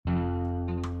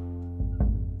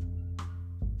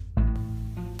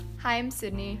Hi, I'm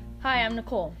Sydney. Hi, I'm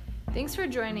Nicole. Thanks for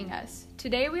joining us.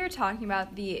 Today we are talking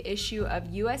about the issue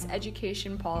of U.S.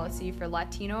 education policy for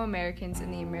Latino Americans in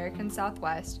the American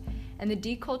Southwest and the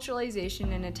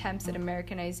deculturalization and attempts at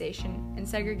Americanization and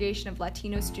segregation of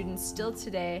Latino students still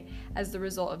today as the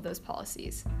result of those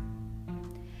policies.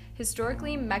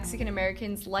 Historically, Mexican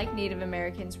Americans, like Native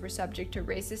Americans, were subject to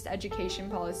racist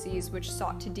education policies which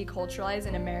sought to deculturalize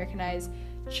and Americanize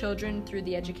children through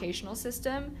the educational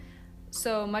system.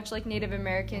 So, much like Native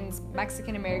Americans,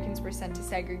 Mexican Americans were sent to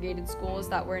segregated schools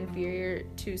that were inferior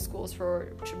to schools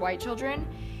for white children.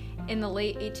 In the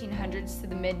late 1800s to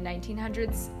the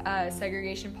mid-1900s,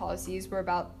 segregation policies were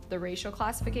about the racial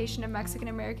classification of Mexican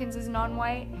Americans as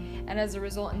non-white, and as a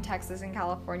result in Texas and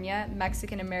California,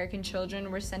 Mexican American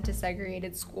children were sent to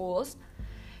segregated schools.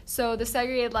 So the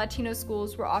segregated Latino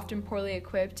schools were often poorly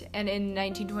equipped, and in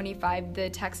 1925, the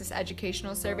Texas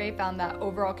Educational Survey found that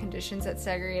overall conditions at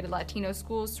segregated Latino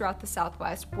schools throughout the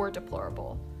Southwest were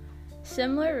deplorable.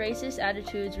 Similar racist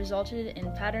attitudes resulted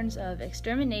in patterns of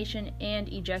extermination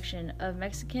and ejection of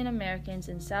Mexican Americans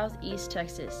in Southeast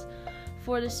Texas.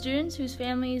 For the students whose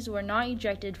families were not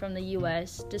ejected from the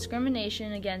U.S.,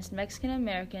 discrimination against Mexican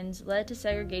Americans led to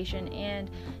segregation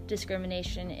and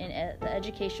discrimination in the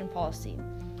education policy.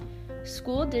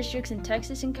 School districts in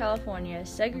Texas and California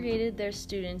segregated their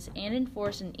students and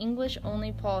enforced an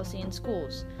English-only policy in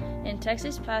schools, and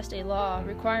Texas passed a law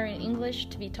requiring English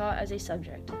to be taught as a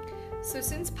subject. So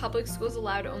since public schools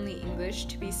allowed only English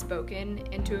to be spoken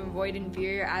and to avoid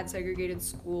inferior ad-segregated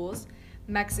schools,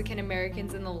 Mexican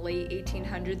Americans in the late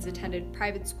 1800s attended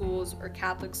private schools or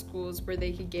Catholic schools where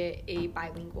they could get a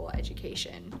bilingual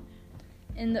education.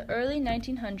 In the early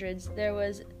 1900s, there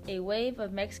was a wave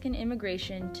of Mexican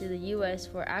immigration to the U.S.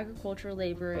 for agricultural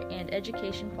labor, and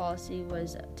education policy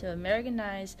was to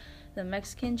Americanize the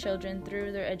Mexican children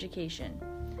through their education.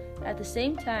 At the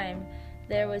same time,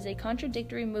 there was a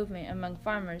contradictory movement among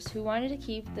farmers who wanted to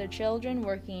keep their children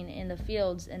working in the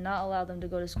fields and not allow them to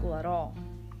go to school at all.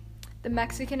 The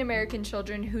Mexican American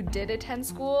children who did attend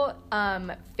school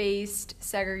faced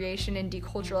segregation and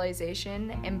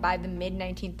deculturalization, and by the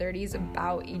mid-1930s,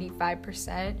 about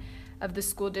 85% of the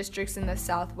school districts in the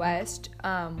Southwest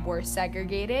were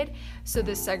segregated. So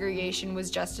this segregation was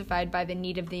justified by the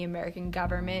need of the American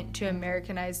government to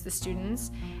Americanize the students,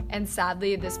 and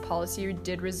sadly, this policy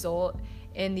did result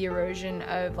in the erosion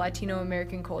of Latino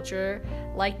American culture.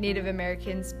 Like Native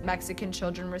Americans, Mexican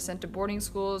children were sent to boarding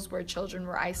schools where children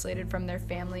were isolated from their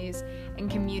families and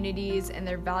communities, and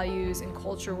their values and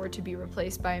culture were to be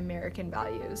replaced by American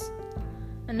values.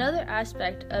 Another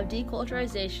aspect of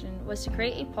deculturalization was to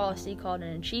create a policy called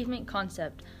an achievement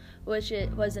concept, which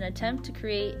was an attempt to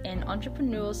create an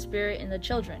entrepreneurial spirit in the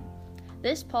children.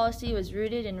 This policy was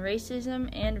rooted in racism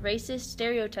and racist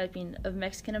stereotyping of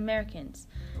Mexican Americans,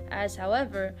 as,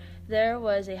 however, there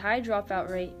was a high dropout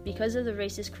rate because of the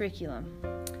racist curriculum.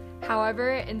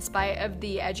 However, in spite of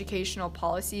the educational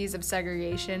policies of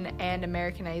segregation and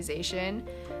Americanization,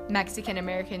 Mexican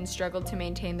Americans struggled to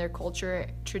maintain their culture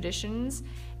traditions,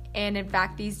 and in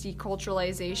fact, these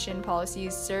deculturalization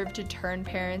policies served to turn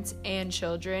parents and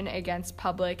children against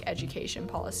public education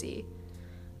policy.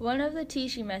 One of the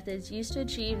teaching methods used to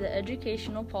achieve the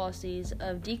educational policies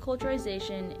of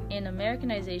deculturalization and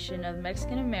Americanization of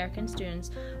Mexican American students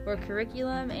were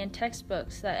curriculum and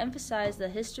textbooks that emphasized the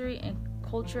history and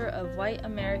culture of white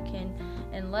American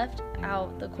and left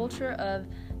out the culture of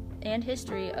and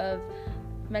history of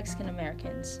Mexican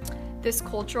Americans. This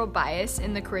cultural bias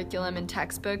in the curriculum and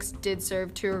textbooks did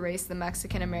serve to erase the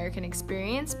Mexican American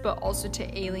experience, but also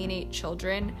to alienate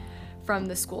children from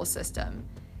the school system.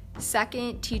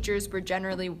 Second, teachers were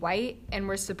generally white and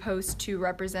were supposed to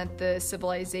represent the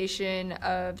civilization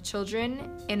of children,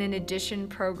 and in addition,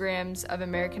 programs of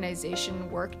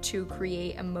Americanization worked to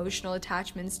create emotional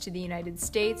attachments to the United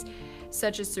States,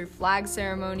 such as through flag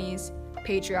ceremonies,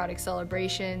 patriotic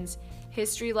celebrations,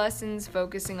 history lessons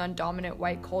focusing on dominant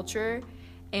white culture,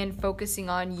 and focusing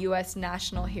on U.S.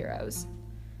 national heroes.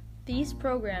 These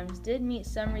programs did meet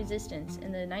some resistance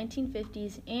in the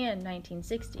 1950s and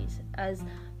 1960s as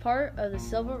part of the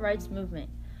civil rights movement,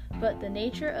 but the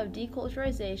nature of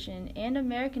deculturalization and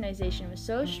Americanization was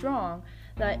so strong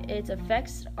that its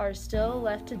effects are still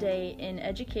left today in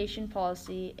education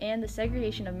policy and the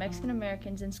segregation of Mexican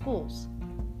Americans in schools.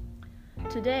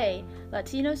 Today,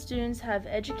 Latino students have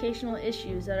educational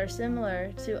issues that are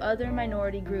similar to other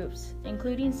minority groups,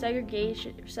 including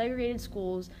segregated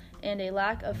schools and a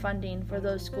lack of funding for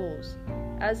those schools.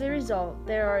 As a result,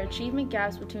 there are achievement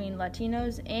gaps between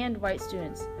Latinos and white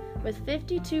students, with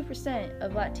 52%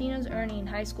 of Latinos earning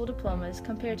high school diplomas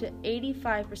compared to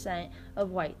 85%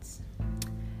 of whites.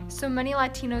 So many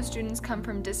Latino students come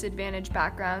from disadvantaged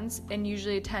backgrounds and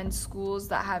usually attend schools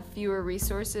that have fewer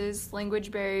resources. Language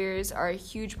barriers are a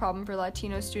huge problem for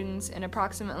Latino students, and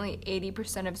approximately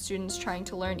 80% of students trying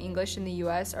to learn English in the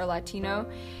U.S. are Latino,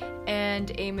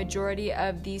 and a majority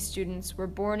of these students were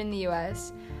born in the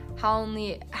U.S.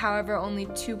 However, only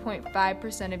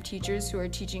 2.5% of teachers who are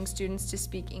teaching students to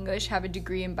speak English have a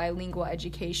degree in bilingual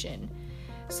education.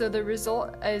 So the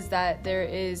result is that there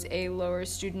is a lower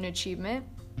student achievement.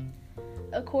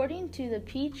 According to the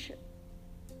Peach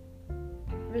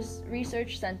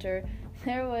Research Center,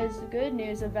 there was good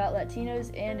news about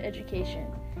Latinos and education.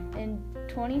 In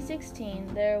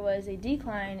 2016, there was a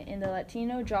decline in the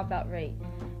Latino dropout rate,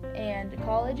 and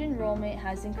college enrollment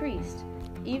has increased.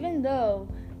 Even though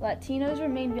Latinos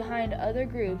remain behind other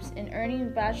groups in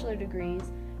earning bachelor degrees,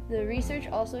 the research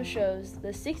also shows the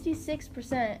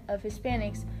 66% of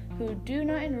Hispanics who do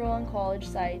not enroll in college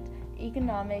cite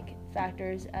economic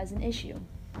factors as an issue.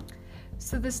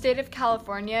 So the state of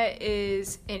California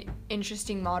is an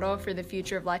interesting model for the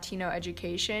future of Latino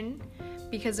education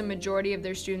because a majority of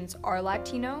their students are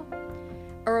Latino.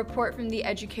 A report from the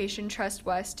Education Trust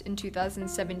West in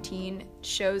 2017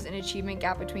 shows an achievement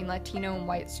gap between Latino and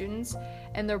white students,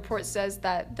 and the report says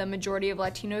that the majority of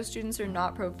Latino students are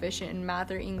not proficient in math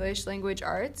or English language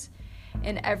arts.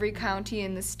 In every county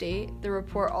in the state, the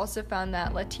report also found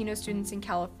that Latino students in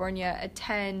California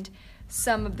attend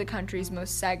some of the country's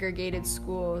most segregated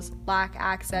schools, lack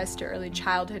access to early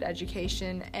childhood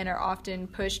education, and are often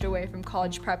pushed away from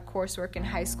college prep coursework in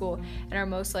high school and are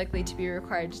most likely to be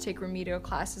required to take remedial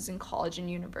classes in college and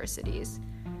universities.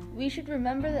 We should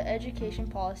remember the education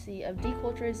policy of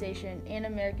deculturization and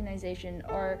Americanization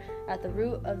are at the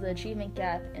root of the achievement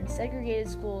gap in segregated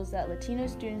schools that Latino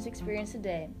students experience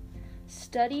today.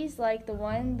 Studies like the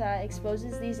one that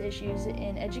exposes these issues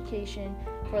in education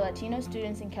for Latino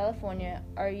students in California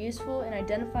are useful in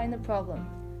identifying the problem,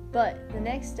 but the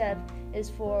next step is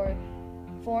for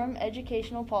form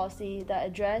educational policy that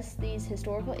address these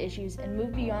historical issues and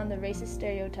move beyond the racist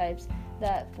stereotypes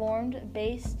that formed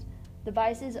the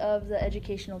basis of the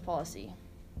educational policy.